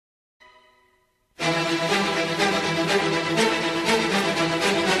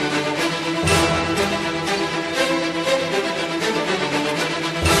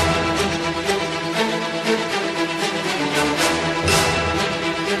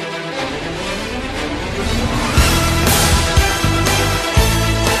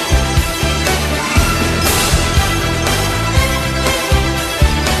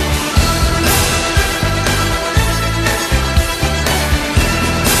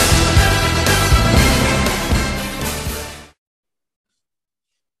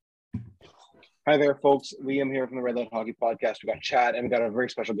Hi there, folks. Liam here from the Red Light Hockey Podcast. We got Chad and we got a very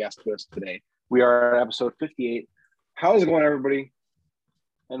special guest with us today. We are at episode 58. How's it going, everybody?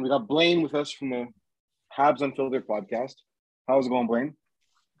 And we got Blaine with us from the Habs Unfiltered podcast. How's it going, Blaine?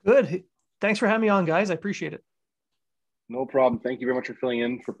 Good. Thanks for having me on, guys. I appreciate it. No problem. Thank you very much for filling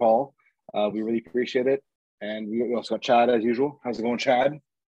in for Paul. We really appreciate it. And we also got Chad as usual. How's it going, Chad?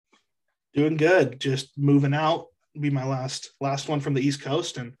 Doing good. Just moving out. Be my last one from the East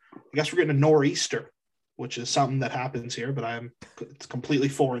Coast, and I guess we're getting a nor'easter, which is something that happens here, but it's completely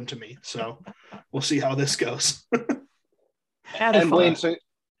foreign to me. So we'll see how this goes. And Blaine, so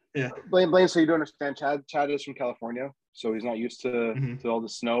Blaine, so you don't understand, Chad is from California, so he's not used to all the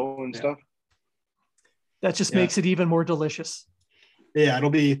snow and stuff. That just makes it even more delicious. Yeah,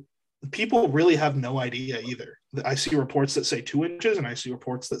 people really have no idea either. I see reports that say 2 inches, and I see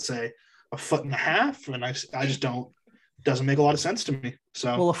reports that say 1.5 feet, and I just don't. Doesn't make a lot of sense to me. So,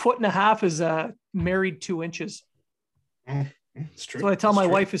 well, 1.5 feet is married 2 inches. It's true. So I tell my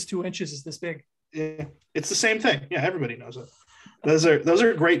wife is 2 inches is this big. Yeah, it's the same thing. Yeah, everybody knows it. Those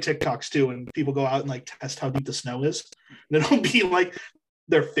are great TikToks too, and people go out and like test how deep the snow is. And it'll be like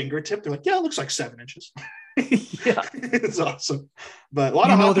their fingertip. They're like, yeah, it looks like 7 inches. Yeah, it's awesome. But a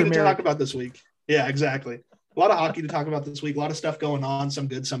lot of hockey to talk about this week. Yeah, exactly. A lot of hockey to talk about this week. A lot of stuff going on. Some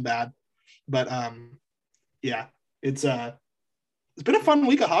good, some bad. But yeah, it's been a fun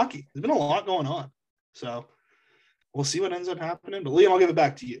week of hockey. There's been a lot going on. So we'll see what ends up happening. But Liam, I'll give it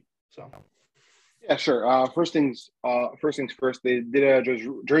back to you. So yeah, sure. First things first. They did a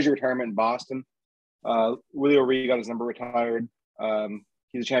jersey retirement in Boston. Willie O'Ree got his number retired.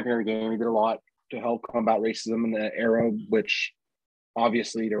 He's a champion of the game. He did a lot to help combat racism in the era, which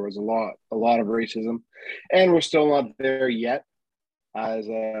obviously there was a lot of racism, and we're still not there yet. As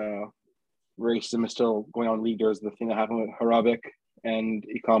racism is still going on in the league. There's the thing that happened with Harabik and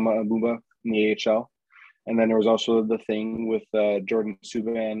Ikama Abumba in the AHL. And then there was also the thing with Jordan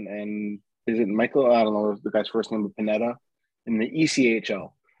Subban and is it Michael? I don't know the guy's first name, but Pineda in the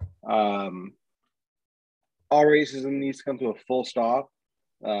ECHL. All racism needs to come to a full stop.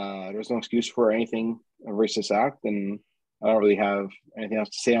 There's no excuse for anything a racist act, and I don't really have anything else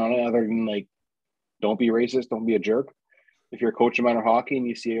to say on it other than like, don't be racist, don't be a jerk. If you're a coach of minor hockey and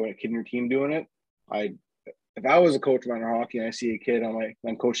you see a kid in your team doing it, if I was a coach of minor hockey and I see a kid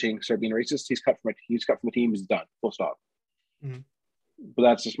I'm coaching start being racist, he's cut from the team. He's done. Full stop. Mm-hmm. But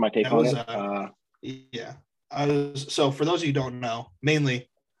that's just my take on it. So for those of you who don't know, mainly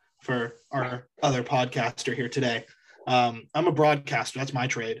for our other podcaster here today, I'm a broadcaster. That's my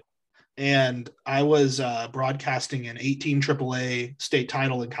trade. And I was broadcasting an 18 AAA state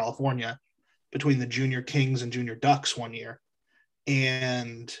title in California between the Junior Kings and Junior Ducks one year.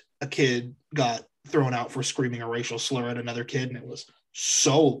 And a kid got thrown out for screaming a racial slur at another kid, and it was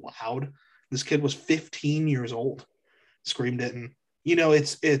so loud. This kid was 15 years old, screamed it. And,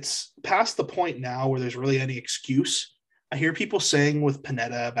 it's past the point now where there's really any excuse. I hear people saying with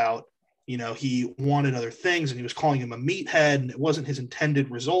Pineda about, he wanted other things and he was calling him a meathead and it wasn't his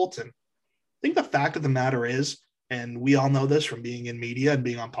intended result. And I think the fact of the matter is, and we all know this from being in media and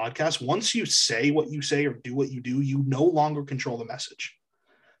being on podcasts, once you say what you say or do what you do, you no longer control the message.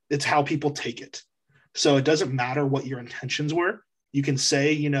 It's how people take it. So it doesn't matter what your intentions were. You can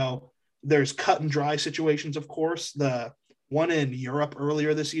say, there's cut and dry situations, of course. The one in Europe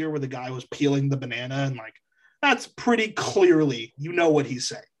earlier this year where the guy was peeling the banana and that's pretty clearly, what he's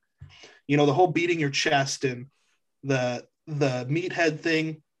saying. The whole beating your chest and the meathead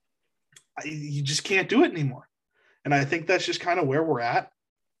thing, you just can't do it anymore. And I think that's just kind of where we're at.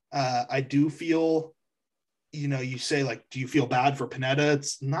 I do feel, you say do you feel bad for Pineda?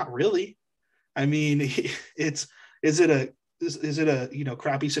 It's not really. I mean, is it a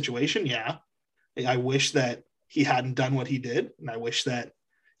crappy situation? Yeah. I wish that he hadn't done what he did. And I wish that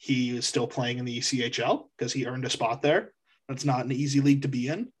he was still playing in the ECHL because he earned a spot there. That's not an easy league to be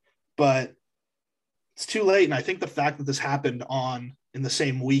in, but it's too late. And I think the fact that this happened in the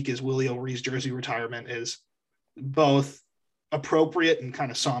same week as Willie O'Ree's jersey retirement is both appropriate and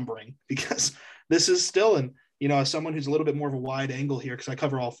kind of sombering, because this is still, and as someone who's a little bit more of a wide angle here, because I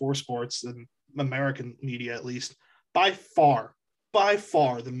cover all 4 sports and American media, at least, by far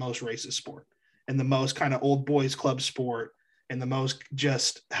the most racist sport and the most kind of old boys club sport and the most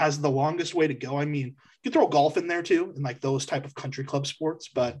just has the longest way to go. I mean, you throw golf in there too, and those type of country club sports,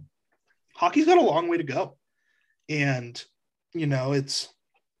 but hockey's got a long way to go. And, it's,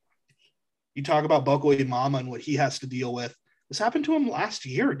 you talk about Boko Imama and what he has to deal with. This happened to him last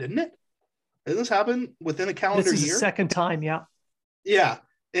year, didn't it? Didn't this happen within a calendar year? This is the second time, yeah. Yeah.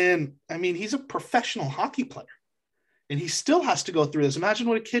 And, I mean, he's a professional hockey player. And he still has to go through this. Imagine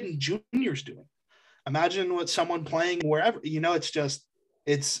what a kid in junior's doing. Imagine what someone playing wherever, it's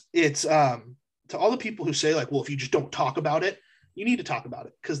to all the people who say like, well, if you just don't talk about it, you need to talk about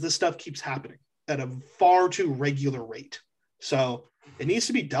it because this stuff keeps happening at a far too regular rate. So it needs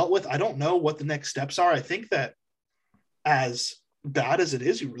to be dealt with. I don't know what the next steps are. I think that as bad as it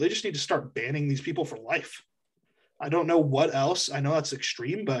is, you really just need to start banning these people for life. I don't know what else. I know that's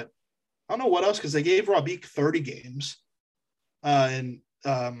extreme, but I don't know what else because they gave Robic 30 games and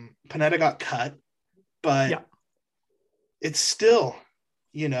Pineda got cut, but it's still,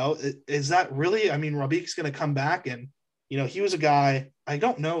 is that really, I mean, Robic's going to come back and, he was a guy, I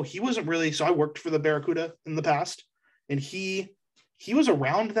don't know. He wasn't really, so I worked for the Barracuda in the past and he was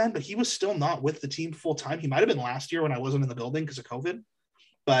around then, but he was still not with the team full time. He might've been last year when I wasn't in the building because of COVID,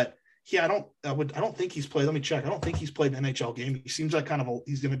 but I don't think he's played. Let me check. I don't think he's played an NHL game. He seems like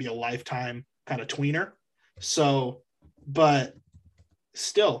he's going to be a lifetime kind of tweener. So, but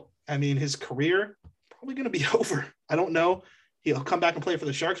still, I mean, his career probably going to be over. I don't know. He'll come back and play for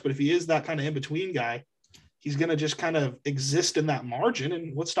the Sharks, but if he is that kind of in-between guy, he's going to just kind of exist in that margin.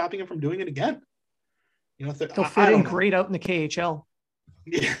 And what's stopping him from doing it again? He'll fit in great out in the KHL.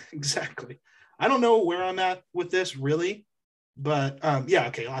 Yeah, exactly. I don't know where I'm at with this really. But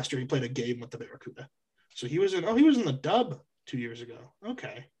last year he played a game with the Barracuda. So he was in the Dub 2 years ago.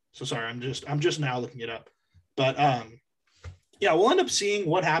 Okay. So sorry, I'm just now looking it up. But we'll end up seeing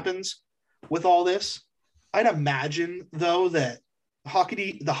what happens with all this. I'd imagine though that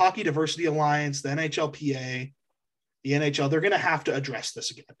the Hockey Diversity Alliance, the NHLPA, the NHL, they're gonna have to address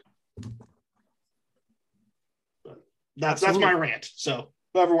this again. But that's my rant. So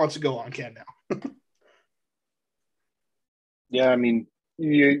whoever wants to go on can now. Yeah, I mean,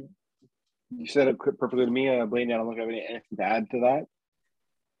 you said it perfectly to me. Blaine, I don't know if you have anything to add to that.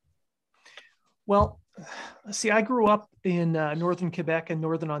 Well, see, I grew up in northern Quebec and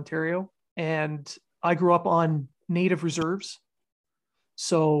northern Ontario, and I grew up on native reserves.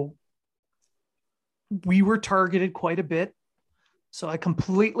 So we were targeted quite a bit. So I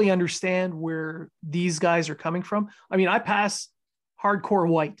completely understand where these guys are coming from. I mean, I pass hardcore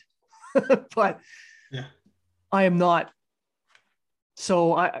white, but I am not.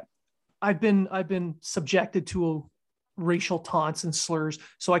 So I've been subjected to racial taunts and slurs.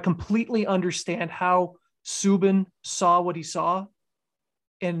 So I completely understand how Subban saw what he saw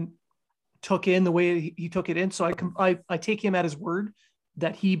and took in the way he took it in. So I take him at his word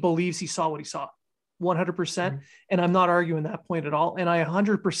that he believes he saw what he saw 100%. Mm-hmm. And I'm not arguing that point at all. And I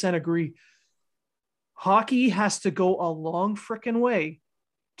 100% agree. Hockey has to go a long freaking way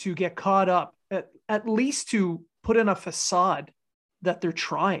to get caught up, at least to put in a facade that they're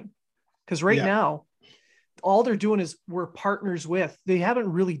trying. Because now, all they're doing is we're partners with. They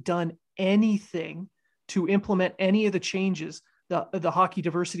haven't really done anything to implement any of the changes the Hockey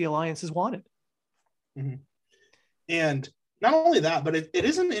Diversity Alliance has wanted. Mm-hmm. And not only that, but it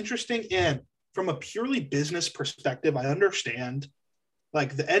isn't interesting. And from a purely business perspective, I understand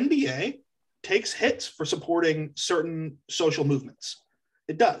like the NBA takes hits for supporting certain social movements.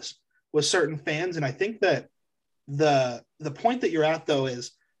 It does with certain fans. And I think that the point that you're at though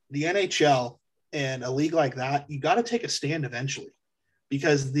is the NHL and a league like that, you got to take a stand eventually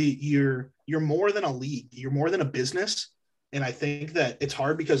because you're more than a league, you're more than a business. And I think that it's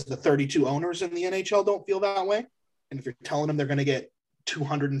hard because the 32 owners in the NHL don't feel that way. And if you're telling them they're going to get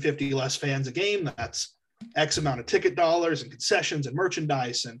 250 less fans a game, that's X amount of ticket dollars and concessions and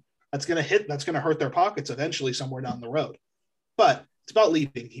merchandise. And that's going to hurt their pockets eventually somewhere down the road. But it's about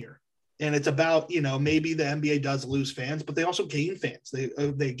leaving here. And it's about, maybe the NBA does lose fans, but they also gain fans.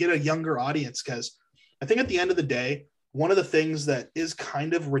 They get a younger audience because I think at the end of the day, one of the things that is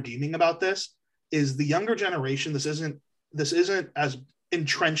kind of redeeming about this is the younger generation. This isn't as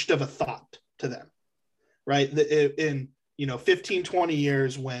entrenched of a thought to them, right? In 15, 20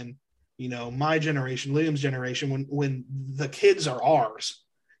 years when, my generation, Liam's generation, when the kids are ours,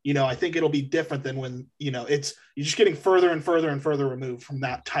 I think it'll be different than when, you're just getting further and further and further removed from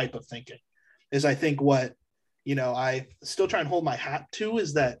that type of thinking is I think what, I still try and hold my hat to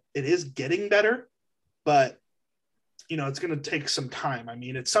is that it is getting better, but, it's going to take some time. I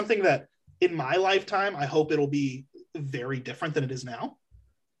mean, it's something that in my lifetime, I hope it'll be very different than it is now,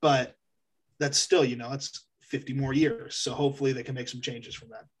 but that's still, it's 50 more years. So hopefully they can make some changes from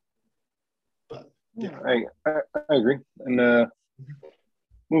that. But yeah, I agree. And,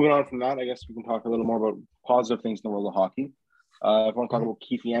 moving on from that, I guess we can talk a little more about positive things in the world of hockey. If I want to talk about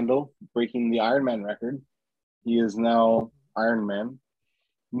Keith Yandel breaking the Ironman record, he is now Ironman.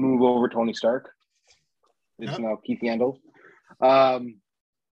 Move over Tony Stark. It's now Keith Yandel.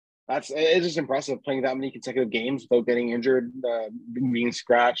 It's just impressive playing that many consecutive games without getting injured, being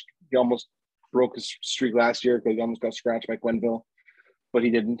scratched. He almost broke his streak last year because he almost got scratched by Gwenville, but he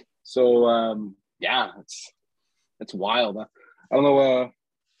didn't. So yeah, it's wild. I don't know.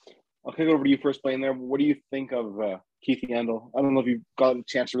 I'll kick it over to you first, playing there. What do you think of Keith Yandle? I don't know if you've gotten a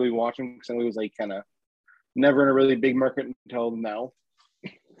chance to really watch him because I know he was like kind of never in a really big market until now.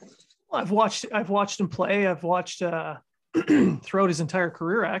 Well, I've watched him play. I've watched throughout his entire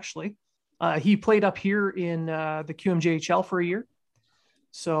career, actually. He played up here in the QMJHL for a year.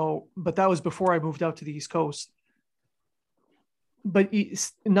 So, but that was before I moved out to the East Coast. But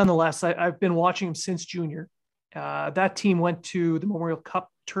nonetheless, I've been watching him since junior. That team went to the Memorial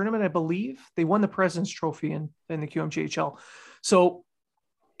Cup tournament, I believe. They won the President's Trophy in the QMJHL. So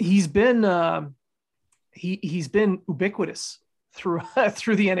he's been he's been ubiquitous through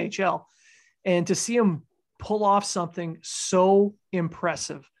the NHL, and to see him pull off something so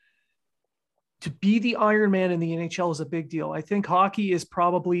impressive, to be the Iron Man in the NHL is a big deal. I think hockey is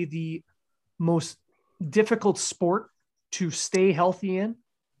probably the most difficult sport to stay healthy in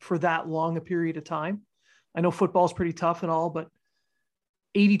for that long a period of time. I know football is pretty tough and all, but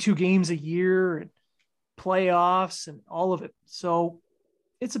 82 games a year and playoffs and all of it. So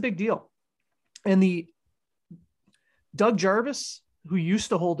it's a big deal. And the Doug Jarvis, who used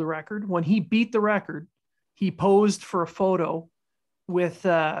to hold the record, when he beat the record, he posed for a photo with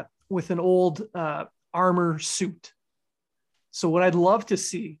an old armor suit. So what I'd love to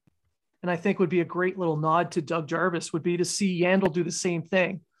see, and I think would be a great little nod to Doug Jarvis, would be to see Yandle do the same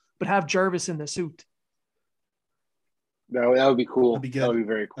thing, but have Jarvis in the suit. No, that would be cool. That'd be good. That would be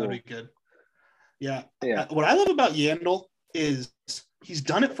very cool. That'd be good. Yeah. Yeah. What I love about Yandle is he's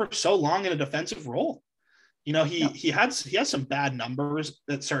done it for so long in a defensive role. You know, he has some bad numbers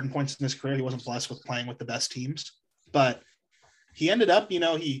at certain points in his career. He wasn't blessed with playing with the best teams, but he ended up, you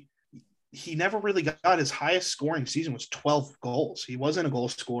know, he never really got his highest scoring season was 12 goals. He wasn't a goal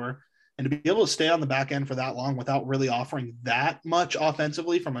scorer. And to be able to stay on the back end for that long without really offering that much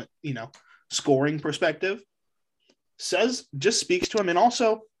offensively from a, you know, scoring perspective just speaks to him. And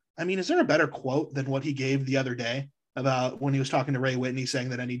also, I mean, is there a better quote than what he gave the other day about when he was talking to Ray Whitney, saying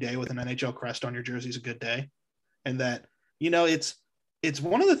that any day with an NHL crest on your jersey is a good day? And that, you know, it's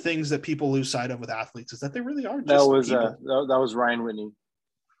one of the things that people lose sight of with athletes is that they really are just that was Ryan Whitney.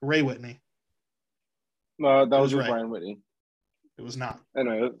 Ray Whitney. No, that was Ryan Whitney. It was not.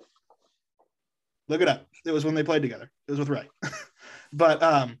 Anyway, look it up. It was when they played together. It was with Ray.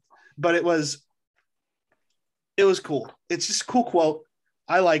 but it was cool. It's just a cool quote.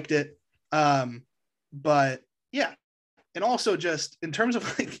 I liked it. But yeah. And also just in terms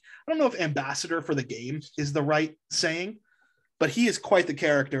of like, I don't know if ambassador for the game is the right saying, but he is quite the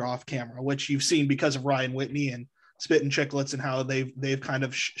character off camera, which you've seen because of Ryan Whitney and Spit and Chicklets and how they've kind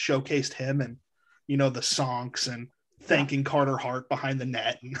of showcased him and, you know, the sonks and thanking Carter Hart behind the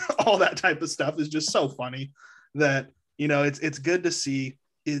net and all that type of stuff is just so funny that, you know, it's good to see.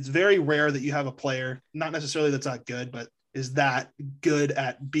 It's very rare that you have a player, not necessarily that's not good, but is that good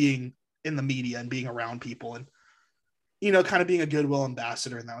at being in the media and being around people and, you know, kind of being a goodwill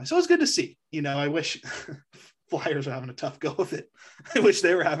ambassador in that way. So it's good to see. You know, I wish Flyers are having a tough go of it. I wish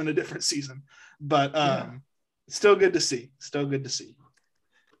they were having a different season, but still good to see. Still good to see.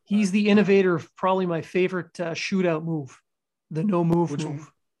 He's the innovator of probably my favorite shootout move, the no move move. One?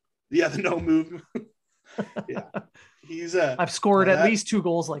 Yeah, the no move. Yeah, he's. I've scored at least 2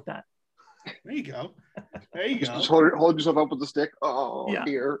 goals like that. There you go. There you go. Just hold yourself up with the stick. Oh, yeah.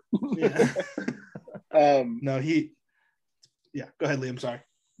 Dear. Yeah. No, he. Yeah, go ahead, Liam. Sorry.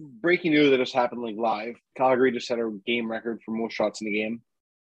 Breaking news that just happened like live. Calgary just set a game record for most shots in the game.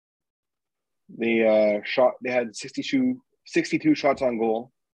 They had 62 shots on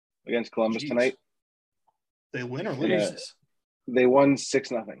goal against Columbus tonight. They win or lose? They won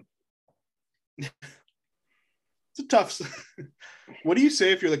 6-0. It's a tough. What do you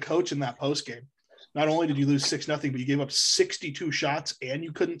say if you're the coach in that post game? Not only did you lose 6-0, but you gave up 62 shots and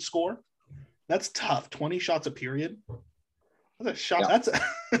you couldn't score. That's tough. 20 shots a period. That's a shot.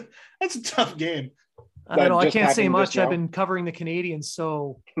 Yeah. That's a tough game. I don't know. I can't say much. I've been covering the Canadians,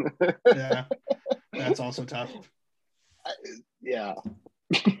 so yeah, that's also tough. Yeah,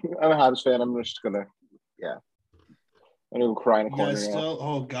 I'm a Habs fan. I'm just gonna, I'm gonna cry in a corner.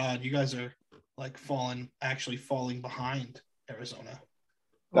 Oh God, you guys are like actually falling behind Arizona.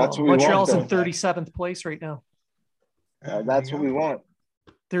 That's what we Montreal's want. Montreal's in 37th place right now. That's what we want.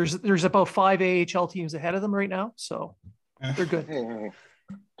 There's about 5 AHL teams ahead of them right now, so they're good. Hey.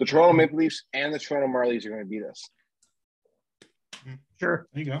 The Toronto Maple Leafs and the Toronto Marlies are going to beat us. Sure.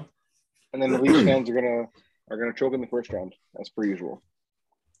 There you go. And then the Leafs fans are gonna choke in the first round, as per usual.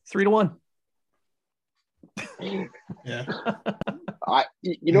 3-1. Yeah.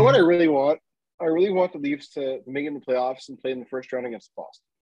 You know what I really want? I really want the Leafs to make it in the playoffs and play in the first round against Boston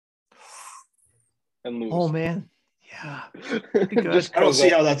and lose. Oh man, yeah. Just I don't see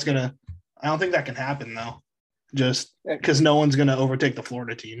how that's gonna. I don't think that can happen though. Just because no one's gonna overtake the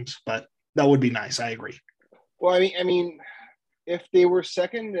Florida teams, but that would be nice. I agree. Well, I mean, if they were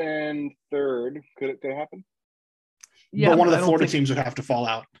second and third, could it happen? Yeah, but one of the Florida teams would have to fall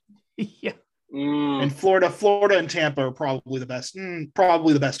out. Yeah. And Florida and Tampa are probably the best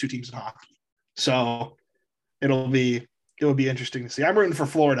two teams in hockey. So it'll be interesting to see. I'm rooting for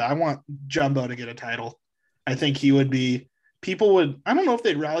Florida. I want Jumbo to get a title. I think he would be. People would. I don't know if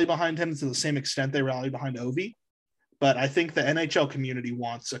they'd rally behind him to the same extent they rally behind Ovi, but I think the NHL community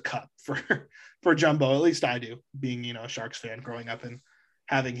wants a cup for Jumbo. At least I do, being a Sharks fan growing up and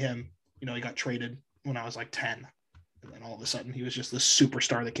having him. He got traded when I was like 10. And then all of a sudden he was just this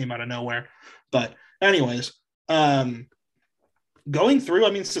superstar that came out of nowhere. But anyways, going through,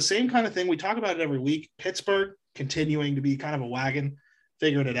 I mean, it's the same kind of thing. We talk about it every week. Pittsburgh continuing to be kind of a wagon,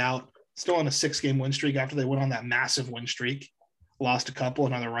 figuring it out. Still on a 6-game win streak after they went on that massive win streak. Lost a couple,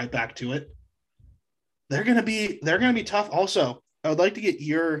 and now they're right back to it. They're gonna be tough. Also, I would like to get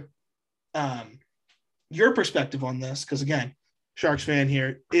your perspective on this, because again, Sharks fan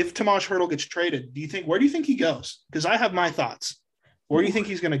here. If Tomas Hertl gets traded, where do you think he goes? Because I have my thoughts. Where do you think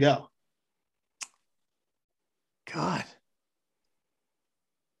he's going to go? God.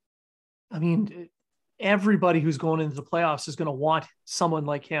 I mean, everybody who's going into the playoffs is going to want someone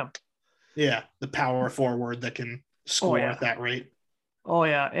like him. Yeah, the power forward that can score at that rate. Oh,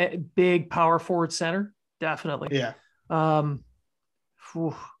 yeah. Big power forward center. Definitely. Yeah.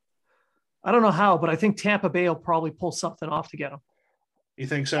 I don't know how, but I think Tampa Bay will probably pull something off to get him. You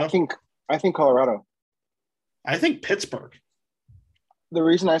think so? I think Colorado. I think Pittsburgh. The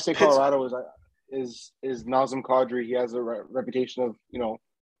reason I say Colorado is Nazem Kadri. He has a reputation of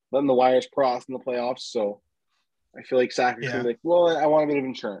letting the wires cross in the playoffs. So I feel like Sack is going to be like, well, I want a bit of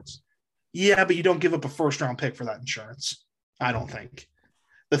insurance. Yeah, but you don't give up a first-round pick for that insurance. I don't think.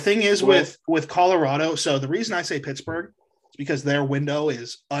 The thing is with Colorado. So the reason I say Pittsburgh is because their window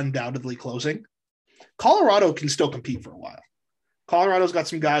is undoubtedly closing. Colorado can still compete for a while. Colorado's got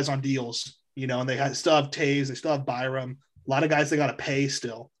some guys on deals, and they still have Taves, they still have Byram, a lot of guys they got to pay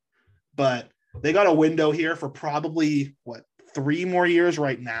still, but they got a window here for probably 3 more years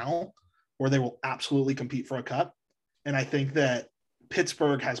right now where they will absolutely compete for a cup. And I think that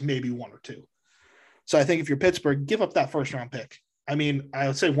Pittsburgh has maybe 1 or 2. So I think if you're Pittsburgh, give up that first round pick. I mean, I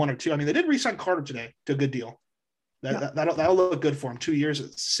would say 1 or 2. I mean, they did re-sign Carter today to a good deal. That'll look good for him. 2 years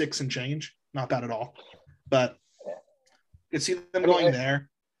at 6 and change. Not bad at all. But you can see them going there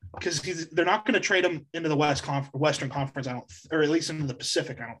because they're not going to trade him into the Western Conference, or at least into the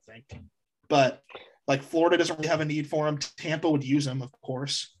Pacific, I don't think. But like Florida doesn't really have a need for him. Tampa would use him, of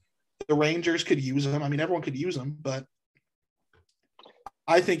course. The Rangers could use him. I mean, everyone could use him, but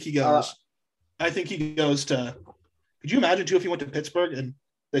I think he goes. To. Could you imagine too if he went to Pittsburgh and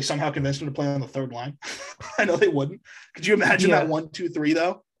they somehow convinced him to play on the third line? I know they wouldn't. Could you imagine that 1, 2, 3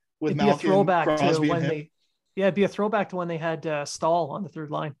 though with Malkin, Crosby, and him? It'd be a throwback to when they had Stahl on the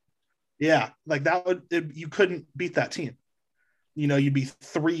third line. Yeah, like that you couldn't beat that team. You'd be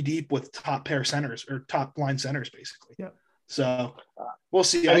 3 deep with top pair centers or top line centers, basically. Yeah. So we'll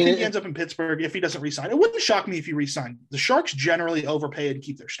see. I think he ends up in Pittsburgh if he doesn't re-sign. It wouldn't shock me if he re-signed. The Sharks generally overpay and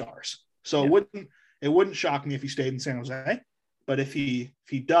keep their stars. So it wouldn't shock me if he stayed in San Jose. But if he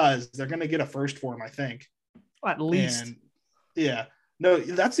does, they're going to get a first for him, I think. At least. And yeah. No,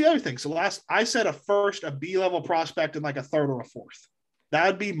 that's the other thing. So I said a first, a B-level prospect, and like a third or a fourth. That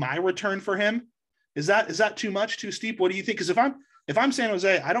would be my return for him. Is that too much, too steep? What do you think? Because if I'm San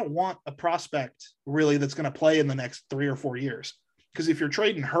Jose, I don't want a prospect really that's going to play in the next 3 or 4 years. Because if you're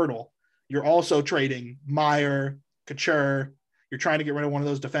trading Hertl, you're also trading Meyer, Couture. You're trying to get rid of one of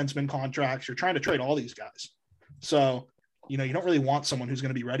those defenseman contracts. You're trying to trade all these guys. So, you don't really want someone who's going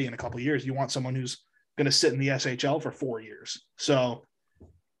to be ready in a couple of years. You want someone who's going to sit in the SHL for 4 years. So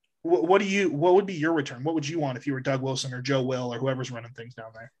what would be your return? What would you want if you were Doug Wilson or Joe Will or whoever's running things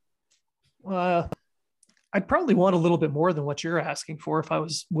down there? I'd probably want a little bit more than what you're asking for if I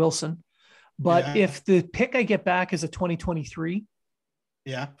was Wilson. But if the pick I get back is a 2023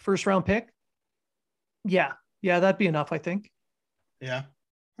 first round pick, that'd be enough, I think. Yeah.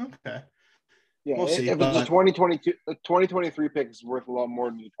 Okay. Yeah, we'll see. If it's a 2023 pick is worth a lot more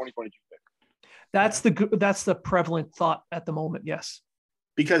than the 2022 pick. That's the prevalent thought at the moment. Yes.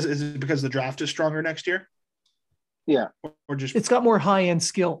 Because the draft is stronger next year? Yeah. Or just it's got more high-end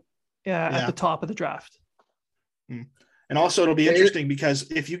skill at the top of the draft. And also it'll be interesting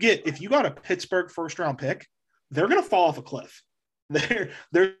because if you got a Pittsburgh first round pick, they're going to fall off a cliff.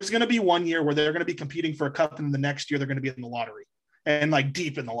 There's going to be one year where they're going to be competing for a cup, and the next year they're going to be in the lottery and like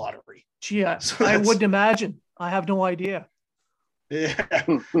deep in the lottery. Gee, So I wouldn't imagine. I have no idea. Yeah,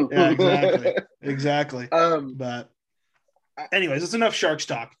 exactly. But anyways, it's enough Sharks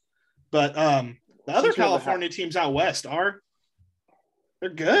talk. But the other California teams out west they're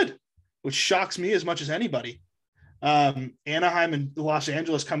good, which shocks me as much as anybody. Anaheim and Los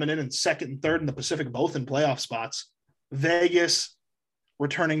Angeles coming in second and third in the Pacific, both in playoff spots. Vegas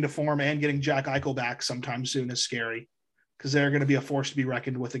returning to form and getting Jack Eichel back sometime soon is scary because they're going to be a force to be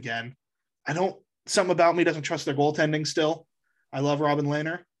reckoned with again. Something about me doesn't trust their goaltending still. I love Robin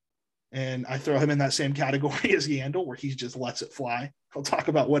Lehner, and I throw him in that same category as Yandel, where he just lets it fly. He'll talk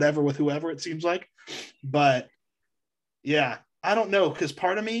about whatever with whoever, it seems like. But, yeah, I don't know, because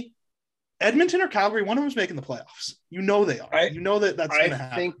part of me, Edmonton or Calgary, one of them's making the playoffs. You know they are. That's going to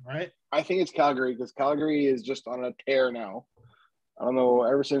happen, right? I think it's Calgary, because Calgary is just on a tear now. I don't know,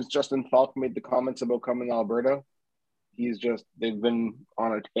 ever since Justin Falk made the comments about coming to Alberta, they've been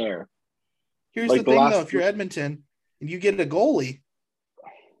on a tear. Here's the thing, though. If you're Edmonton and you get a goalie,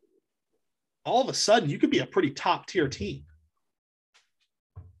 all of a sudden you could be a pretty top-tier team.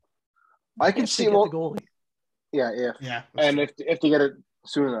 I can see the goalie. Yeah. And if they get it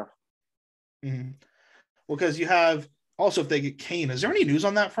soon enough. Mm-hmm. Well, because you have also, if they get Kane, is there any news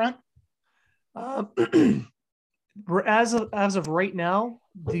on that front? As of right now,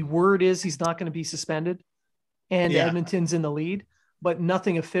 the word is he's not going to be suspended, and Edmonton's in the lead, but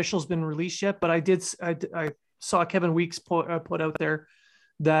nothing official has been released yet. But I saw Kevin Weeks put out there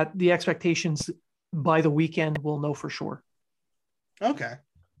that the expectations by the weekend we'll know for sure. Okay.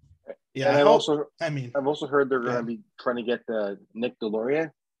 Yeah, and I've also heard they're going to be trying to get Nick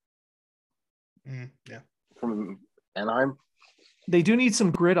Deslauriers from Anaheim. They do need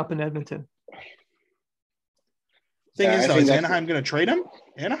some grit up in Edmonton. Is Anaheim going to trade him?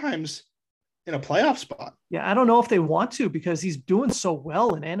 Anaheim's in a playoff spot. Yeah, I don't know if they want to because he's doing so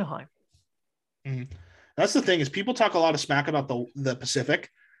well in Anaheim. Mm-hmm. That's the thing is people talk a lot of smack about the Pacific,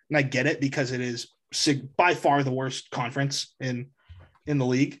 and I get it because it is by far the worst conference in the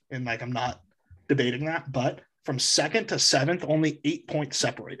league, and like I'm not debating that, but from second to seventh, only 8 points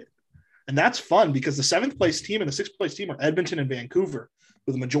separated. And that's fun because the seventh place team and the sixth place team are Edmonton and Vancouver,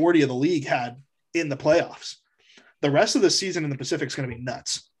 who the majority of the league had in the playoffs. The rest of the season in the Pacific is going to be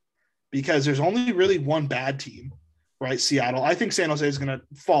nuts because there's only really one bad team, right? Seattle. I think San Jose is going to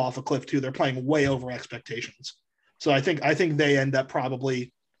fall off a cliff too. They're playing way over expectations. So I think they end up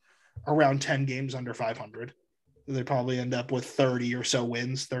probably around 10 games under 500. They probably end up with 30 or so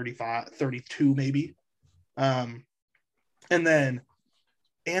wins, 35, 32 maybe. And then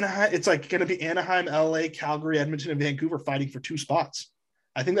Anaheim, it's like going to be Anaheim, LA, Calgary, Edmonton, and Vancouver fighting for 2 spots.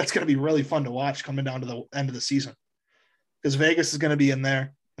 I think that's going to be really fun to watch coming down to the end of the season because Vegas is going to be in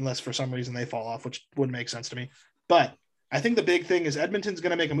there unless for some reason they fall off, which wouldn't make sense to me. But I think the big thing is Edmonton's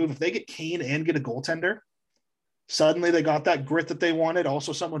going to make a move. If they get Kane and get a goaltender, suddenly they got that grit that they wanted.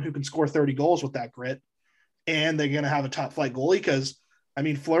 Also someone who can score 30 goals with that grit. And they're going to have a top flight goalie because, I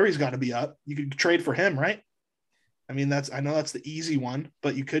mean, Fleury's got to be up. You could trade for him, right? I mean, I know that's the easy one,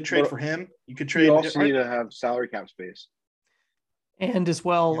 but you could trade for him. You could trade. You also need to have salary cap space. And as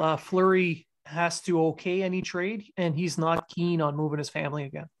well, Fleury has to okay any trade, and he's not keen on moving his family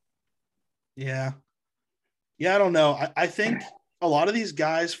again. Yeah. Yeah, I don't know. I think a lot of these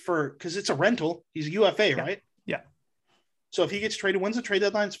guys because it's a rental, he's a UFA, right? Yeah. So if he gets traded, when's the trade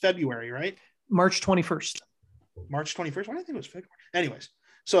deadline? It's February, right? March 21st. March 21st? Why do I think it was February? Anyways,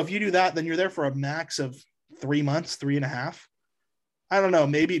 so if you do that, then you're there for a max of 3 months, 3.5. I don't know.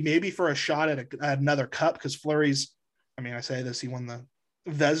 Maybe for a shot at another cup because Fleury's, I mean, I say this, he won the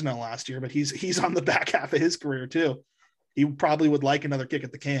Vezina last year, but he's on the back half of his career too. He probably would like another kick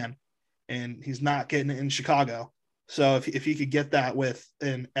at the can, and he's not getting it in Chicago. So if he could get that with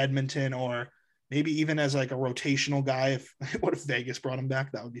in Edmonton or maybe even as like a rotational guy, what if Vegas brought him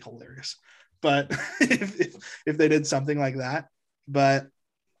back? That would be hilarious. But if they did something like that, but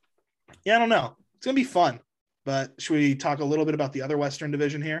yeah, I don't know. It's going to be fun, but should we talk a little bit about the other Western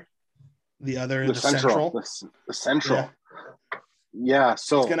division here? The Central. The Central. Yeah.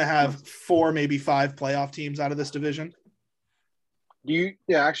 So it's going to have 4, maybe 5 playoff teams out of this division. Blaine,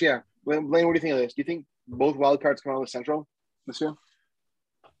 what do you think of this? Do you think both wild cards come out of the Central this year?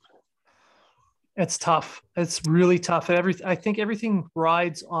 It's tough. It's really tough. I think everything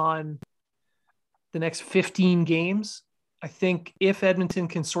rides on the next 15 games. I think if Edmonton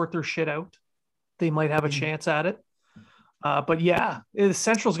can sort their shit out, they might have a chance at it. But yeah, the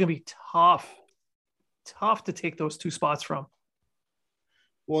Central is going to be tough to take those 2 spots from.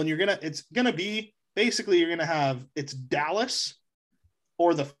 Well, and it's going to be basically, it's Dallas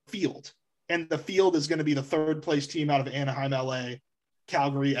or the field. And the field is going to be the third place team out of Anaheim, LA,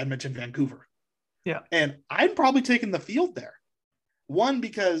 Calgary, Edmonton, Vancouver. Yeah. And I'm probably taking the field there. One,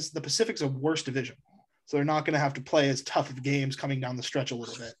 because the Pacific's a worse division. So they're not going to have to play as tough of games coming down the stretch a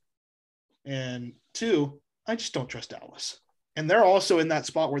little bit. And two, I just don't trust Dallas. And they're also in that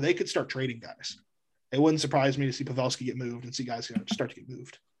spot where they could start trading guys. It wouldn't surprise me to see Pavelski get moved and see guys start to get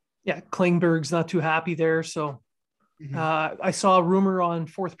moved. Yeah, Klingberg's not too happy there. So I saw a rumor on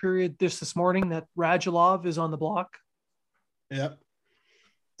fourth period this morning that Radulov is on the block. Yeah.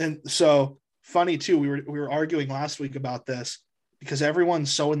 And so funny too, we were arguing last week about this because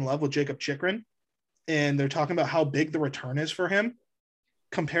everyone's so in love with Jacob Chychrun, and they're talking about how big the return is for him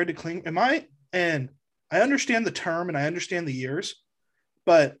compared to Klingberg. And I understand the term and I understand the years,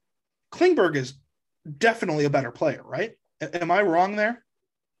 but Klingberg is definitely a better player, right? Am I wrong there?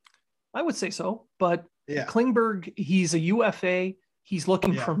 I would say so, but yeah. Klingberg, he's a UFA. He's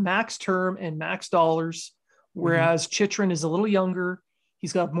looking for max term and max dollars, whereas Chychrun is a little younger.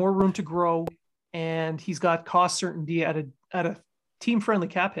 He's got more room to grow, and he's got cost certainty at a team-friendly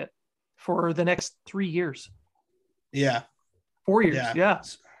cap hit for the next 3 years. Yeah. 4 years. Yeah.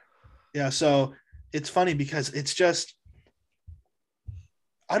 Yeah. So it's funny because it's just,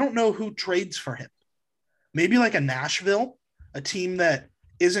 I don't know who trades for him. Maybe like a Nashville, a team that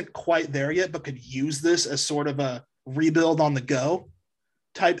isn't quite there yet, but could use this as sort of a rebuild on the go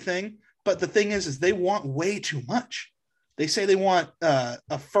type thing. But the thing is they want way too much. They say they want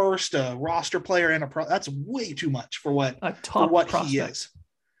a first, a roster player, and that's way too much for what he is.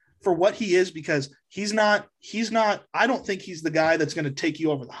 For what he is, because he's not, I don't think he's the guy that's going to take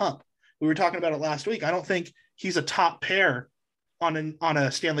you over the hump. We were talking about it last week. I don't think he's a top pair on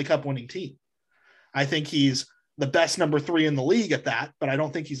a Stanley Cup winning team. I think he's the best number 3 in the league at that, but I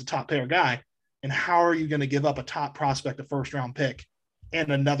don't think he's a top pair guy. And how are you going to give up a top prospect, a first round pick,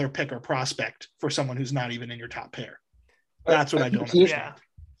 and another pick or prospect for someone who's not even in your top pair? That's what I don't understand.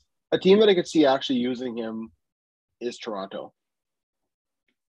 A team that I could see actually using him is Toronto.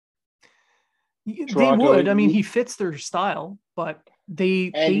 They would. I mean, he fits their style, but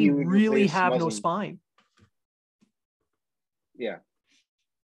they really have no spine. Yeah.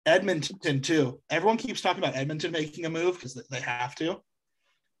 Edmonton too. Everyone keeps talking about Edmonton making a move because they have to,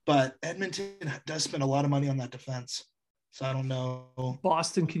 but Edmonton does spend a lot of money on that defense. So I don't know.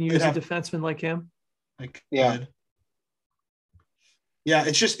 Boston can use a defenseman like him. Yeah.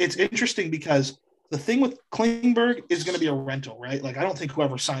 It's interesting because the thing with Klingberg is going to be a rental, right? Like I don't think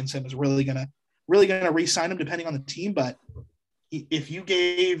whoever signs him is really going to re-sign him depending on the team. But if you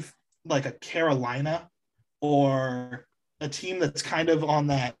gave like a Carolina or a team that's kind of on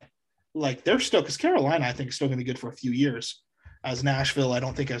that, like they're still, because Carolina, I think, is still going to be good for a few years. As Nashville, I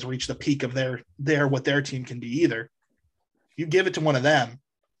don't think has reached the peak of what their team can be either. You give it to one of them,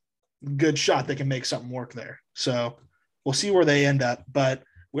 good shot they can make something work there. So we'll see where they end up. But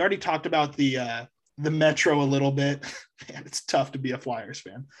we already talked about the Metro a little bit. Man, it's tough to be a Flyers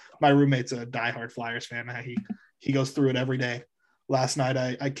fan. My roommate's a diehard Flyers fan. He goes through it every day. Last night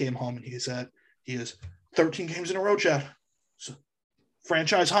I came home and he said he is 13 games in a row, Chad. So,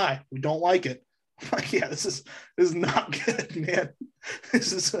 franchise high. We don't like it. I'm like, yeah, this is not good, man.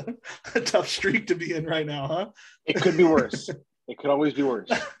 This is a tough streak to be in right now, huh? It could be worse. It could always be worse.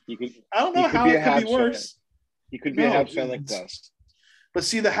 I don't know how it could be worse. He could be a Habs fan like us. But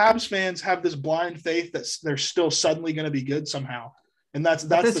see, the Habs fans have this blind faith that they're still suddenly going to be good somehow. And that's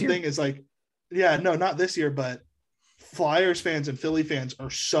the thing is like, yeah, no, not this year, but Flyers fans and Philly fans are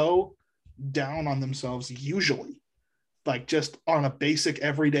so down on themselves usually, like just on a basic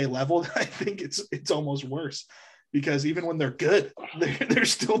everyday level. I think it's almost worse because even when they're good, they're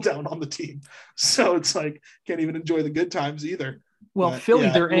still down on the team. So it's like, can't even enjoy the good times either. Well, but, Philly,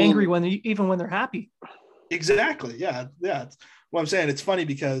 they're angry even when they're happy. Exactly. Yeah. Yeah. What I'm saying, it's funny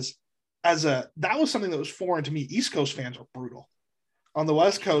because that was something that was foreign to me. East Coast fans are brutal. On the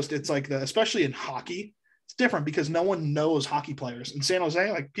West Coast, it's like especially in hockey, it's different because no one knows hockey players. In San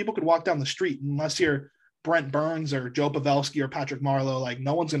Jose, like people could walk down the street unless you're Brent Burns or Joe Pavelski or Patrick Marleau, like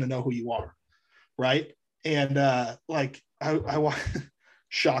no one's going to know who you are. Right. And like I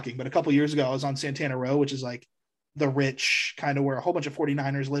shocking, but a couple of years ago I was on Santana Row, which is like the rich kind of where a whole bunch of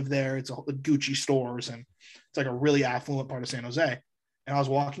 49ers live there. It's the Gucci stores and it's like a really affluent part of San Jose. And I was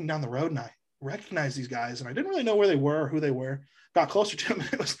walking down the road and I recognized these guys and I didn't really know where they were or who they were. Got closer to them.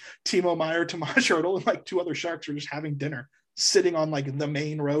 It was Timo Meier, Tomas Hertl, and like 2 other Sharks were just having dinner, sitting on like the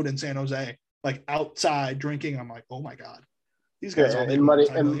main road in San Jose, like outside drinking. I'm like, oh my God, these guys are making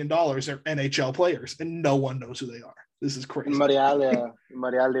 $5 million. They're NHL players and no one knows who they are. This is crazy. In Marial,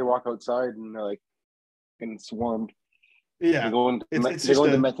 they walk outside and they're like getting swarmed. Yeah, They go into it's they just go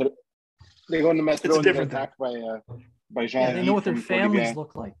into a method. They go into method. it's a And get different thing. attacked by Jean. Yeah, they know what their from families ODBA.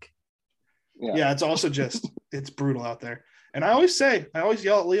 look like. Yeah. Yeah, it's also just it's brutal out there. And I always yell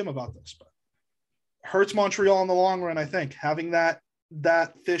at Liam about this, but hurts Montreal in the long run. I think having that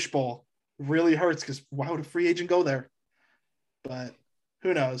fishbowl really hurts because why would a free agent go there? But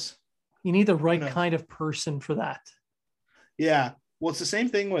who knows? You need the right kind of person for that. Yeah. Well, it's the same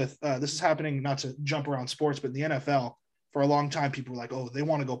thing with this is happening, not to jump around sports, but in the NFL, for a long time, people were like, oh, they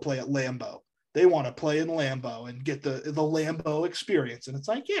want to go play at Lambeau. They want to play in Lambeau and get the Lambeau experience. And it's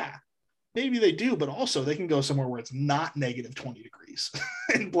like, yeah, maybe they do, but also they can go somewhere where it's not negative 20 degrees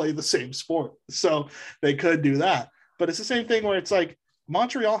and play the same sport. So they could do that. But it's the same thing where it's like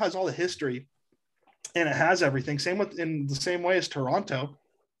Montreal has all the history and it has everything. Same with in the same way as Toronto.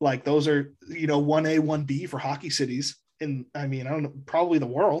 Like those are, 1A, 1B for hockey cities. And I mean, I don't know, probably the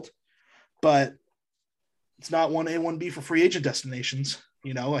world, but it's not 1A, 1B for free agent destinations.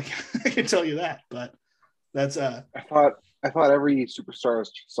 I can tell you that, but that's I thought every superstar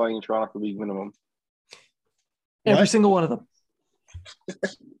was signing in Toronto for league minimum. Every single one of them.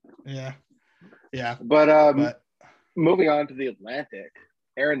 Yeah. Yeah. But moving on to the Atlantic,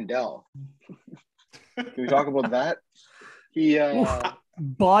 Aaron Dell. Can we talk about that? He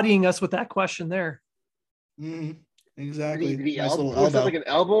bodying us with that question there. Exactly. Did he elbow? Like an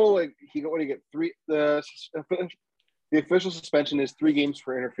elbow? Like he got when he get three. The official suspension is 3 games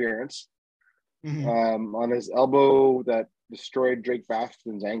for interference. On his elbow that destroyed Drake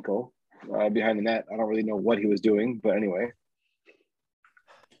Batterson's ankle behind the net. I don't really know what he was doing, but anyway.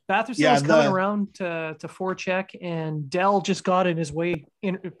 Batherson was coming around to forecheck, and Dell just got in his way,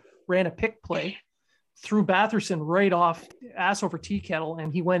 ran a pick play, threw Batherson right off, ass over tea kettle,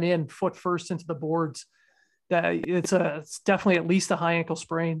 and he went in foot first into the boards. That it's definitely at least a high ankle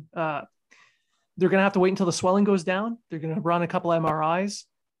sprain. They're going to have to wait until the swelling goes down. They're going to run a couple MRIs,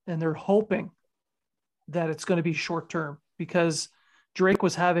 and they're hoping that it's going to be short term because Drake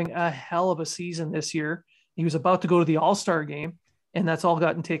was having a hell of a season this year. He was about to go to the All-Star game, and that's all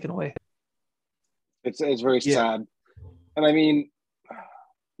gotten taken away. It's very sad. And I mean,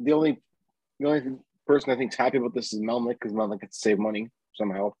 the only person I think is happy about this is Melnick because Melnick gets to save money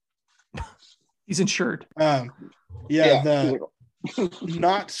somehow. He's insured. Not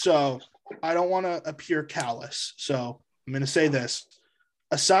so. I don't want to appear callous, so I'm going to say this.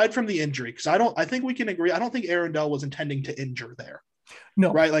 Aside from the injury, because I think we can agree. I don't think Aaron Dell was intending to injure there.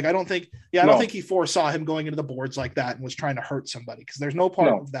 No, right? Like I don't think he foresaw him going into the boards like that and was trying to hurt somebody because there's no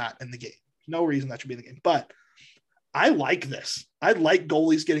part of that in the game. No reason that should be in the game. But I like this. I like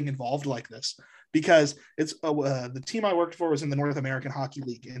goalies getting involved like this because it's the team I worked for was in the North American Hockey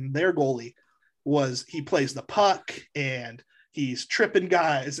League, and their goalie he plays the puck and he's tripping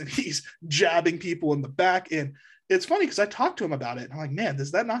guys and he's jabbing people in the back. And it's funny because I talked to him about it. And I'm like, man,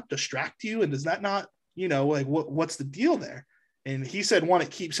 does that not distract you? And does that not, like what's the deal there? And he said, one,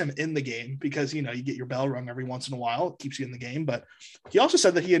 it keeps him in the game because, you get your bell rung every once in a while. It keeps you in the game. But he also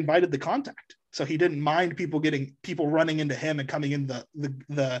said that he invited the contact. So he didn't mind people running into him and coming in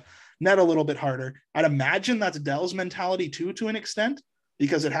the net a little bit harder. I'd imagine that's Dell's mentality too, to an extent,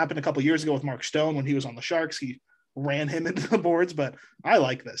 because it happened a couple of years ago with Mark Stone when he was on the Sharks. He ran him into the boards, but I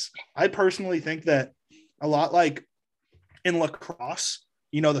like this. I personally think that a lot like in lacrosse,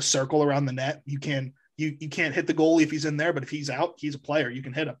 the circle around the net, you can't hit the goalie if he's in there, but if he's out, he's a player. You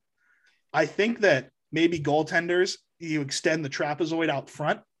can hit him. I think that maybe goaltenders, you extend the trapezoid out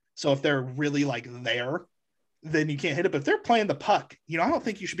front. So if they're really like there, then you can't hit it. But if they're playing the puck, I don't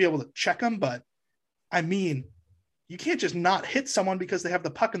think you should be able to check them. But I mean, you can't just not hit someone because they have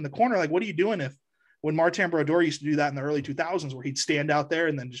the puck in the corner. Like, what are you doing when Martin Brodeur used to do that in the early 2000s where he'd stand out there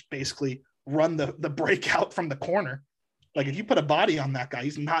and then just basically run the breakout from the corner? Like if you put a body on that guy,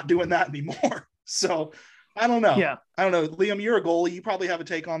 he's not doing that anymore. So I don't know. Yeah. I don't know. Liam, you're a goalie. You probably have a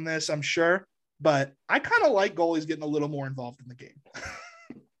take on this, I'm sure. But I kind of like goalies getting a little more involved in the game.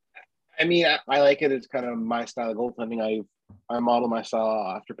 I mean, I like it. It's kind of my style of goaltending. I model my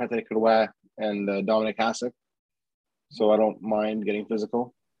style after Patrick Roy and Dominic Hasek. So I don't mind getting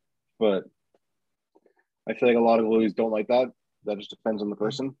physical. But I feel like a lot of goalies don't like that. That just depends on the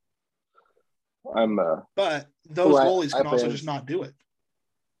person. But those goalies can also just not do it.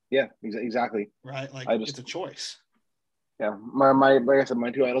 Yeah, exactly. Right, like it's a choice. Yeah, my like I said, my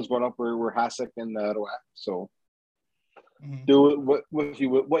 2 idols growing up were Hasek and Roy. So do what you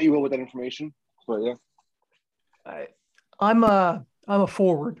will with that information. But yeah, I'm a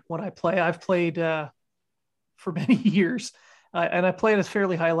forward when I play. I've played for many years, and I play at a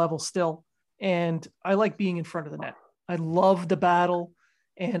fairly high level still. And I like being in front of the net. I love the battle,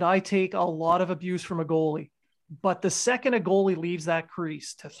 and I take a lot of abuse from a goalie. But the second a goalie leaves that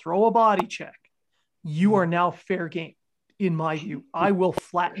crease to throw a body check, you are now fair game, in my view. I will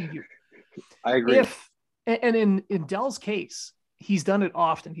flatten you. I agree. And in Dell's case, he's done it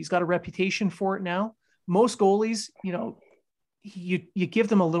often. He's got a reputation for it now. Most goalies, you give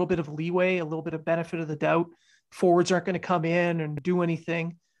them a little bit of leeway, a little bit of benefit of the doubt. Forwards aren't going to come in and do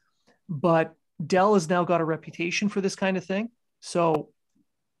anything. But Dell has now got a reputation for this kind of thing. So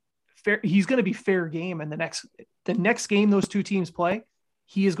he's going to be fair game. And the next game those two teams play,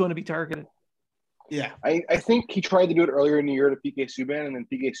 he is going to be targeted. Yeah. I think he tried to do it earlier in the year to PK Subban, and then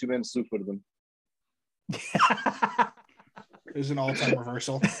PK Subban slew-footed him. It was an all-time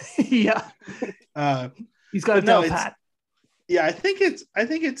reversal. Yeah. He's got it down pat. Yeah, I think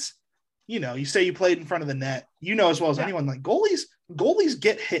it's you say you played in front of the net, as well as anyone, like goalies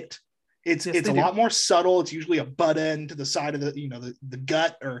get hit. It's a lot more subtle. It's usually a butt end to the side of the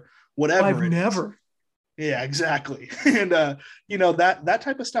gut or whatever. I've never. Yeah, exactly. And that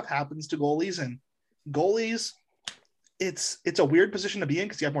type of stuff happens to goalies, and goalies, it's a weird position to be in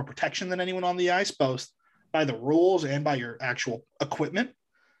because you have more protection than anyone on the ice, both by the rules and by your actual equipment.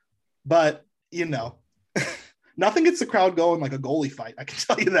 But nothing gets the crowd going like a goalie fight. I can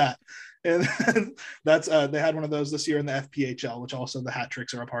tell you that. And that's they had one of those this year in the FPHL, which also the Hat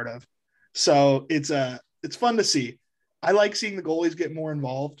Tricks are a part of. So it's fun to see. I like seeing the goalies get more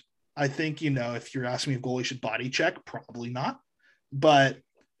involved. I think, if you're asking me if goalies should body check, probably not. But,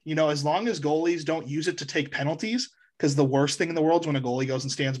 as long as goalies don't use it to take penalties, because the worst thing in the world is when a goalie goes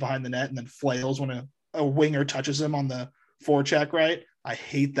and stands behind the net and then flails when a winger touches him on the forecheck, right? I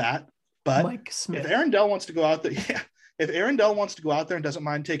hate that. But Mike Smith. If Aaron Dell wants to go out there, if Aaron Dell wants to go out there and doesn't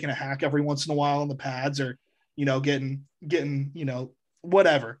mind taking a hack every once in a while on the pads or, getting,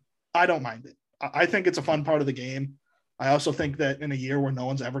 whatever, I don't mind it. I think it's a fun part of the game. I also think that in a year where no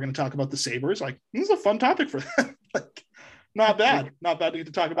one's ever going to talk about the Sabres, like, this is a fun topic for them. Like, not bad to get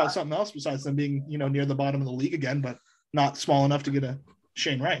to talk about something else besides them being, near the bottom of the league again, but not small enough to get a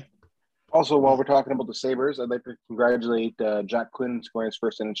Shane Wright. Also, while we're talking about the Sabres, I'd like to congratulate Jack Quinn scoring his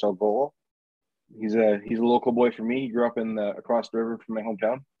first NHL goal. He's a local boy for me. He grew up across the river from my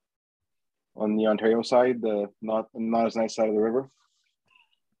hometown, on the Ontario side, not as nice side of the river.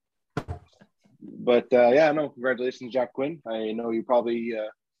 But congratulations, Jack Quinn. I know you probably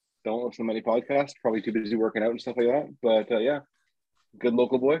don't listen to many podcasts, probably too busy working out and stuff like that. But good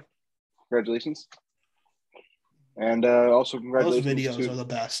local boy. Congratulations. And also congratulations. Those videos are the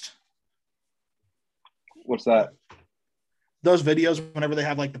best. What's that? Those videos, whenever they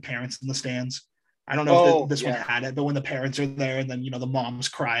have like the parents in the stands. I don't know if this one had it, but when the parents are there and then, the mom's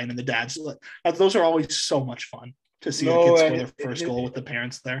crying and the dad's, those are always so much fun to see a kid score their first goal with the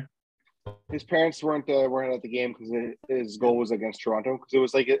parents there. His parents weren't at the game because his goal was against Toronto, because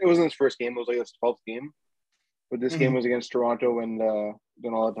it wasn't his first game, it was like his 12th game, but this game was against Toronto, and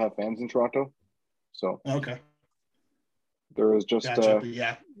they're not allowed to have fans in Toronto, so okay, there was just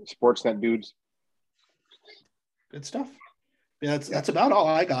Sportsnet dudes. Good stuff. Yeah, that's about all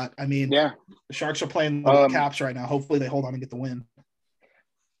I got. I mean, the Sharks are playing the Caps right now. Hopefully they hold on and get the win.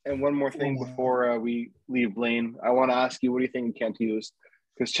 And one more thing before we leave Blaine, I want to ask you, what do you think of Kent Hughes?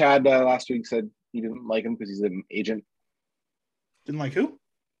 Because Chad last week said he didn't like him because he's an agent. Didn't like who?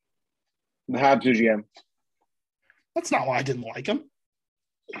 The Habs GM. That's not why I didn't like him.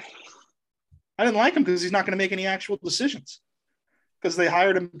 I didn't like him because he's not going to make any actual decisions. Because they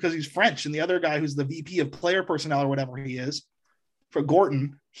hired him because he's French, and the other guy who's the VP of player personnel or whatever he is, for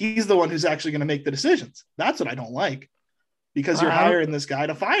Gorton, he's the one who's actually going to make the decisions. That's what I don't like, because you're hiring this guy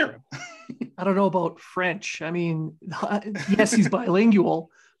to fire him. I don't know about French. I mean, yes, he's bilingual,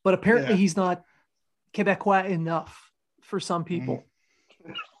 but apparently he's not Quebecois enough for some people.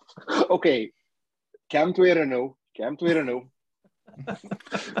 Okay. Cam Tuerano.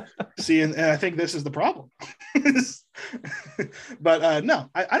 See, and I think this is the problem. But no,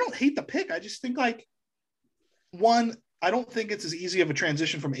 I don't hate the pick. I just think, like, one, I don't think it's as easy of a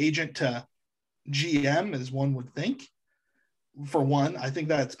transition from agent to GM as one would think. For one, I think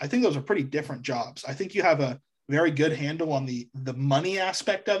those are pretty different jobs. I think you have a very good handle on the money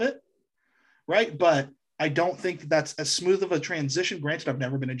aspect of it, right? But I don't think that's as smooth of a transition. Granted, I've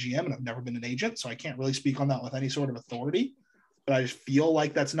never been a GM and I've never been an agent, so I can't really speak on that with any sort of authority. But I just feel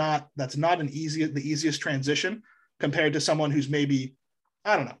like that's not the easiest transition compared to someone who's maybe,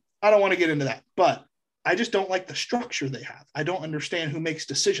 I don't know. I don't want to get into that, but I just don't like the structure they have. I don't understand who makes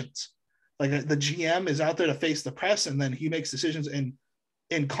decisions. Like, the GM is out there to face the press, and then he makes decisions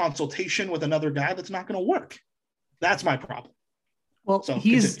in consultation with another guy. That's not going to work. That's my problem. Well, so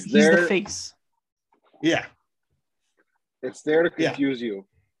he's the face. Yeah. It's there to confuse you.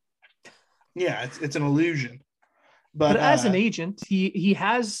 Yeah, it's an illusion. But as an agent, he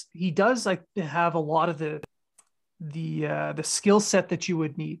does like have a lot of the skill set that you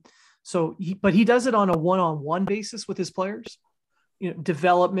would need. So he does it on a one-on-one basis with his players,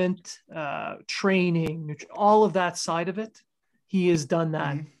 development, training, all of that side of it. He has done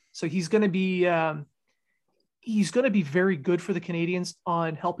that. Mm-hmm. So he's going to be very good for the Canadians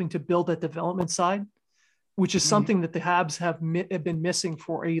on helping to build that development side, which is something that the Habs have been missing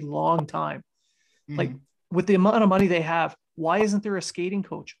for a long time. Mm-hmm. Like with the amount of money they have, why isn't there a skating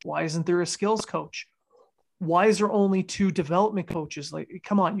coach? Why isn't there a skills coach? Why is there only 2 development coaches? Like,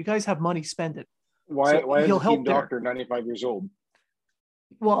 come on, you guys have money, spend it. Why is the team doctor 95 years old?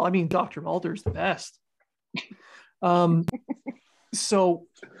 Well, I mean, Dr. Mulder's the best. So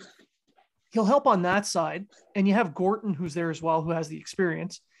he'll help on that side. And you have Gorton, who's there as well, who has the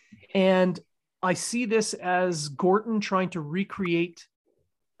experience. And I see this as Gorton trying to recreate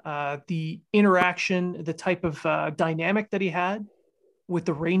the interaction, the type of dynamic that he had with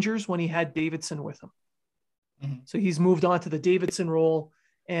the Rangers when he had Davidson with him. Mm-hmm. So he's moved on to the Davidson role,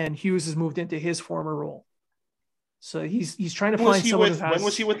 and Hughes has moved into his former role. So he's trying to find someone who has... When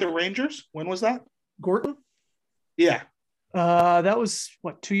was he with the Rangers? When was that? Gorton? Yeah. That was,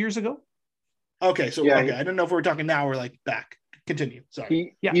 2 years ago? Okay, so yeah, okay. I don't know if we're talking now or like back. Continue.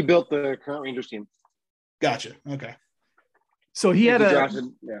 Sorry. He built the current Rangers team. Gotcha. Okay. So he had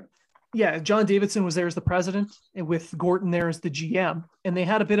John Davidson was there as the president, and with Gorton there as the GM, and they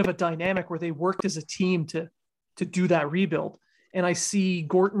had a bit of a dynamic where they worked as a team to do that rebuild. And I see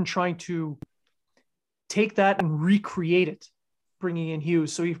Gorton trying to take that and recreate it, bringing in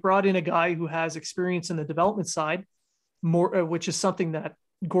Hughes. So he brought in a guy who has experience in the development side, more, which is something that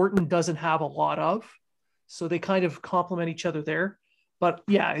Gorton doesn't have a lot of. So they kind of complement each other there. But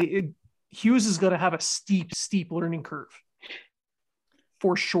yeah, Hughes is going to have a steep learning curve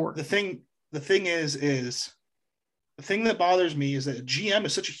for sure. The thing is the thing that bothers me is that GM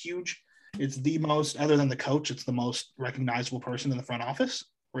is such a huge, it's the most, other than the coach, it's the most recognizable person in the front office,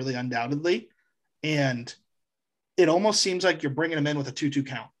 really undoubtedly. And it almost seems like you're bringing him in with a 2-2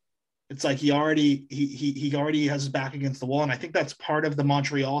 count. It's like he already has his back against the wall. And I think that's part of the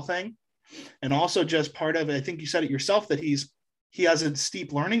Montreal thing. And also just part of it, I think you said it yourself, that he has a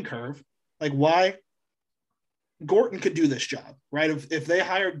steep learning curve. Like, why? Gorton could do this job, right? If they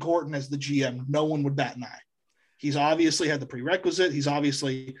hired Gorton as the GM, no one would bat an eye. He's obviously had the prerequisite. He's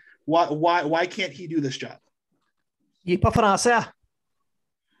obviously, why can't he do this job? Il est pas français.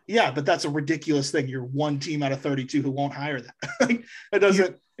 Yeah, but that's a ridiculous thing. You're one team out of 32 who won't hire that.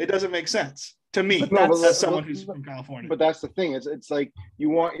 It doesn't make sense to me. That's someone who's from California. But that's the thing. It's like you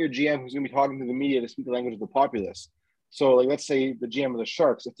want your GM who's going to be talking to the media to speak the language of the populace. So, like, let's say the GM of the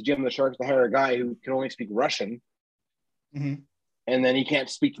Sharks. If the GM of the Sharks to hire a guy who can only speak Russian, and then he can't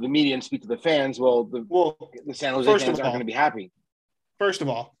speak to the media and speak to the fans, the San Jose fans aren't going to be happy. First of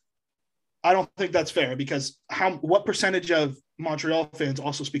all, I don't think that's fair, because what percentage of Montreal fans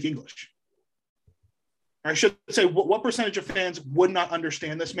also speak English? Or I should say, what percentage of fans would not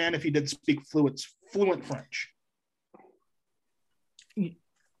understand this man if he didn't speak fluent French?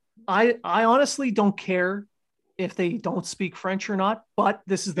 I honestly don't care if they don't speak French or not, but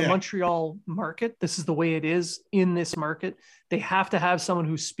this is the Montreal market. This is the way it is in this market. They have to have someone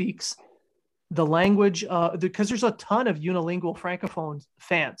who speaks the language, because there's a ton of unilingual Francophone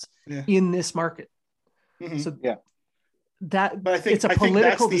fans in this market. Mm-hmm. So but I think, it's a political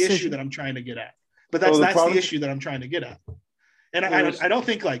that's the decision. Issue that I'm trying to get at. But that's the issue that I'm trying to get at. And I don't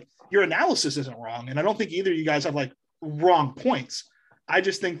think, like, your analysis isn't wrong. And I don't think either of you guys have, like, wrong points. I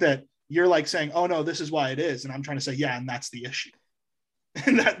just think that you're, like, saying, oh, no, this is why it is. And I'm trying to say, yeah, and that's the issue.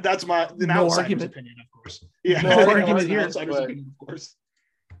 And that's my outsider's opinion, of course. Yeah, no argument here. Outsider's opinion, of course.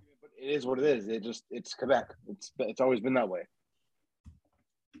 But it is what it is. It's Quebec. It's always been that way.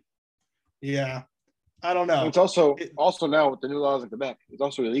 Yeah. I don't know. And it's also now with the new laws in Quebec, it's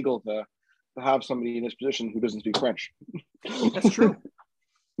also illegal to have somebody in this position who doesn't speak French. That's true.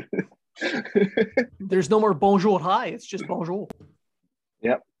 There's no more bonjour, hi. It's just bonjour.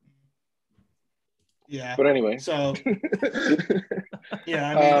 Yep. Yeah. But anyway. So, yeah,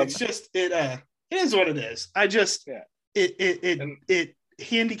 I mean, it's just, it is what it is. I just, it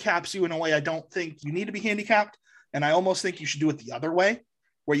handicaps you in a way I don't think you need to be handicapped. And I almost think you should do it the other way,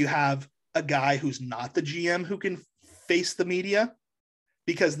 where you have a guy who's not the GM who can face the media,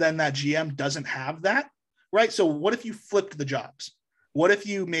 because then that GM doesn't have that, right? So what if you flipped the jobs? What if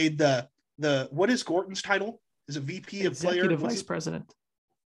you made the what is Gorton's title? Is it VP of player? Executive vice president.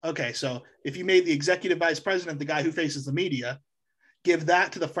 Okay, so if you made the executive vice president the guy who faces the media, give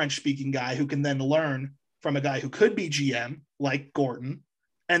that to the French-speaking guy who can then learn from a guy who could be GM, like Gorton,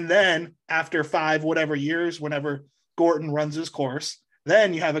 and then after 5 whatever years, whenever Gorton runs his course.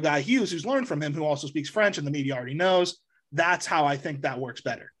 Then you have a guy, Hughes, who's learned from him, who also speaks French, and the media already knows. That's how I think that works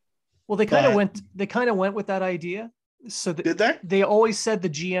better. Well, they kind of went with that idea. So did they? They always said the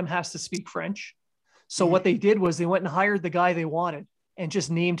GM has to speak French. So what they did was they went and hired the guy they wanted and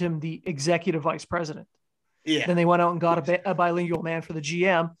just named him the executive vice president. Yeah. Then they went out and got a bilingual man for the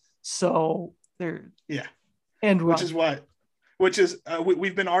GM. So they're which is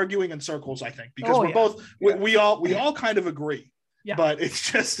we've been arguing in circles, I think, because we all kind of agree. Yeah. But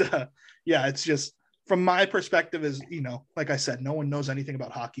it's just it's just from my perspective is, like I said, no one knows anything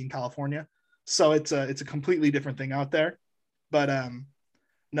about hockey in California. So it's a completely different thing out there. But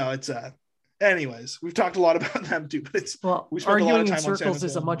no, it's anyways, we've talked a lot about them too, but we spent a lot of time in circles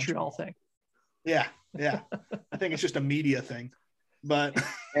is a Montreal thing. Yeah. I think it's just a media thing. But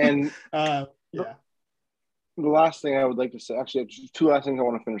and the last thing I would like to say, actually, two last things I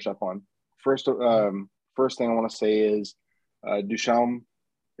want to finish up on. First thing I want to say is Ducharme,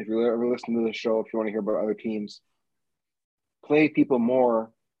 if you're ever listening to the show, if you want to hear about other teams, play people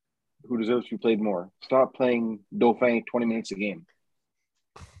more who deserve to be played more. Stop playing Dauphin 20 minutes a game.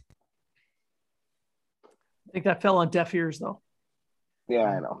 I think that fell on deaf ears, though. Yeah,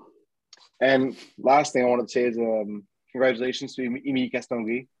 I know. And last thing I wanted to say is congratulations to Emilie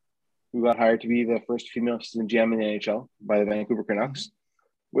Castonguay, who got hired to be the first female assistant GM in the NHL by the Vancouver Canucks,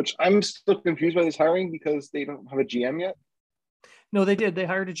 which I'm still confused by this hiring because they don't have a GM yet. No, they did. They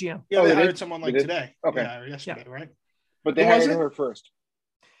hired a GM. Yeah, they hired someone today. Okay. Yeah, or yesterday, right? But they hired her first.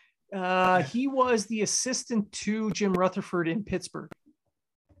 He was the assistant to Jim Rutherford in Pittsburgh.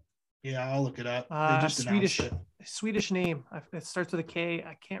 Yeah, I'll look it up. They just Swedish name. It starts with a K.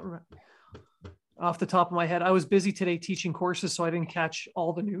 I can't remember off the top of my head. I was busy today teaching courses, so I didn't catch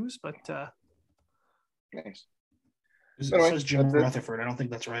all the news. But nice. It says Jim Rutherford. I don't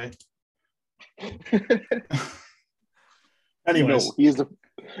think that's right. Anyways,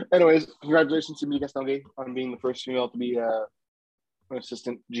 congratulations to Emilie Castonguay on being the first female to be an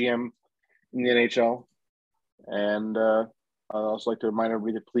assistant GM in the NHL. And I'd also like to remind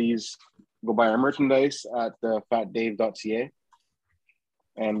everybody to please go buy our merchandise at fatdave.ca.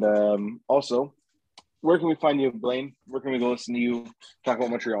 And also, where can we find you, Blaine? Where can we go listen to you talk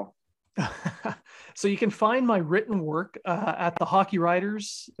about Montreal? So you can find my written work at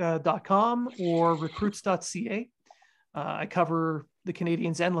thehockeywriters.com or recruits.ca. I cover the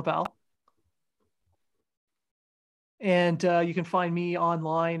Canadiens and Laval. And you can find me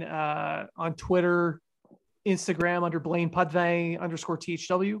online on Twitter, Instagram under Blaine Potvin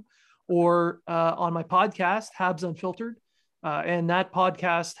 _THW, or on my podcast, Habs Unfiltered. And that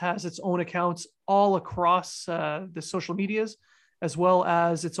podcast has its own accounts all across the social medias, as well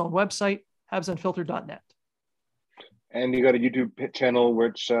as its own website, habsunfiltered.net. And you got a YouTube channel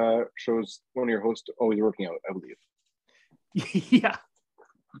which shows one of your hosts always working out, I believe. Yeah.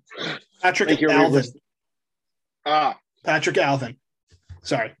 Patrick Alvin. Patrick Alvin.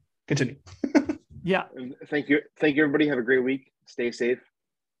 Sorry. Continue. Yeah. Thank you. Thank you, everybody. Have a great week. Stay safe.